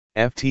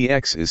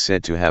FTX is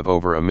said to have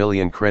over 1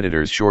 million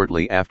creditors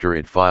shortly after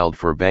it filed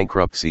for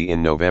bankruptcy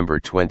in November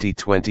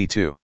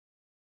 2022.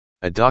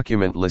 A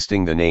document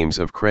listing the names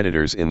of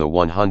creditors in the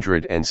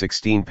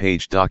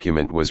 116-page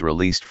document was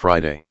released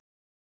Friday.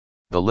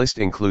 The list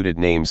included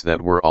names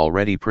that were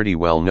already pretty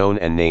well known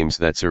and names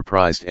that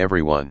surprised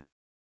everyone.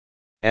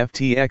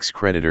 FTX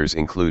creditors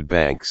include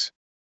banks.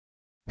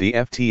 The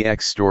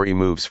FTX story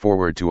moves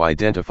forward to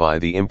identify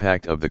the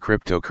impact of the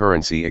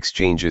cryptocurrency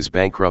exchange's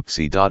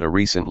bankruptcy. A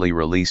recently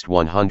released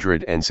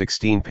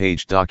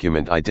 116-page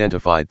document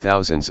identified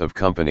thousands of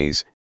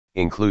companies,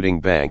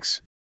 including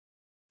banks.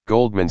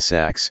 Goldman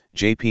Sachs,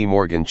 JP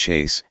Morgan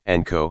Chase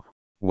 & Co.,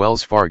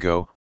 Wells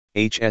Fargo,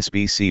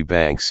 HSBC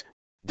Banks,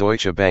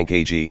 Deutsche Bank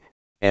AG,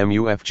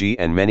 MUFG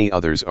and many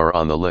others are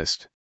on the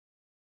list.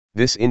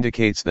 This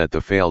indicates that the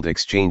failed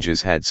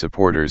exchanges had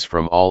supporters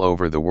from all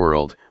over the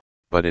world,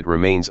 but it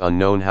remains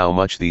unknown how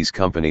much these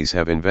companies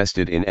have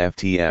invested in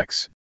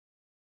FTX.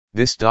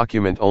 This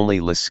document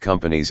only lists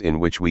companies in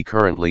which we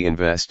currently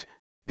invest,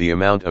 the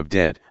amount of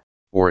debt,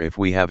 or if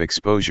we have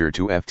exposure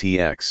to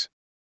FTX.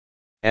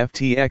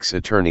 FTX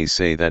attorneys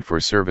say that for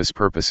service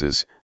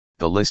purposes,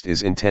 the list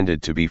is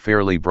intended to be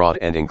fairly broad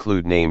and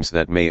include names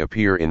that may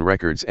appear in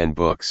records and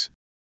books.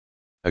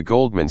 A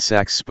Goldman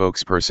Sachs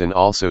spokesperson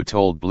also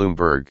told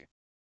Bloomberg.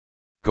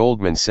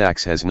 Goldman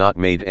Sachs has not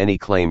made any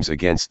claims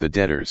against the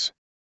debtors.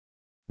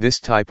 This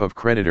type of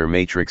creditor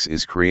matrix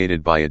is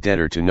created by a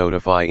debtor to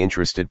notify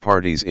interested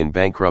parties in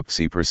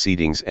bankruptcy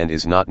proceedings and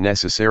is not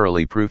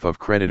necessarily proof of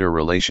creditor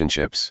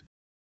relationships.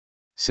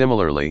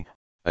 Similarly,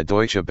 a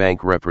Deutsche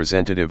Bank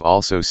representative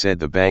also said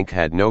the bank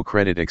had no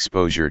credit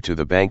exposure to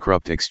the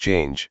bankrupt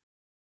exchange.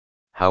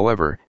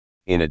 However,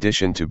 in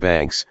addition to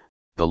banks,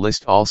 the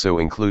list also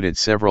included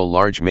several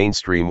large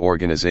mainstream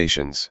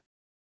organizations.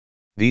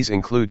 These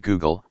include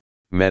Google,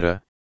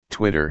 Meta,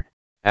 Twitter,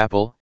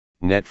 Apple,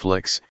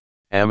 Netflix,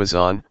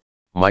 Amazon,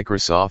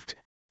 Microsoft,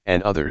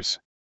 and others.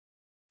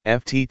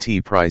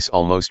 FTT price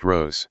almost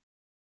rose.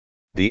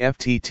 The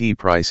FTT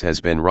price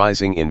has been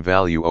rising in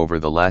value over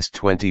the last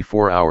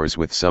 24 hours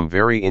with some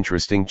very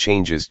interesting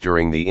changes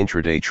during the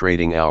intraday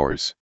trading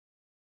hours.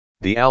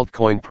 The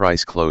altcoin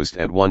price closed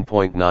at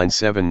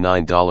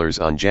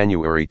 $1.979 on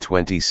January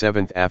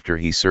 27 after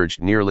he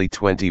surged nearly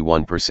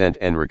 21%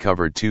 and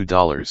recovered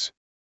 $2.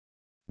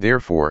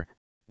 Therefore,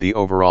 the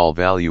overall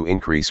value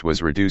increase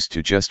was reduced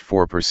to just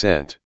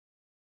 4%.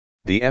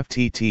 The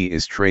FTT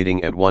is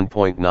trading at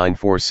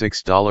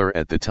 $1.946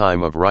 at the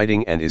time of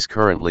writing and is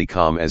currently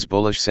calm as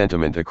bullish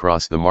sentiment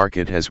across the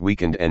market has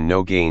weakened and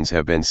no gains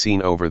have been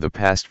seen over the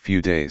past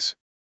few days.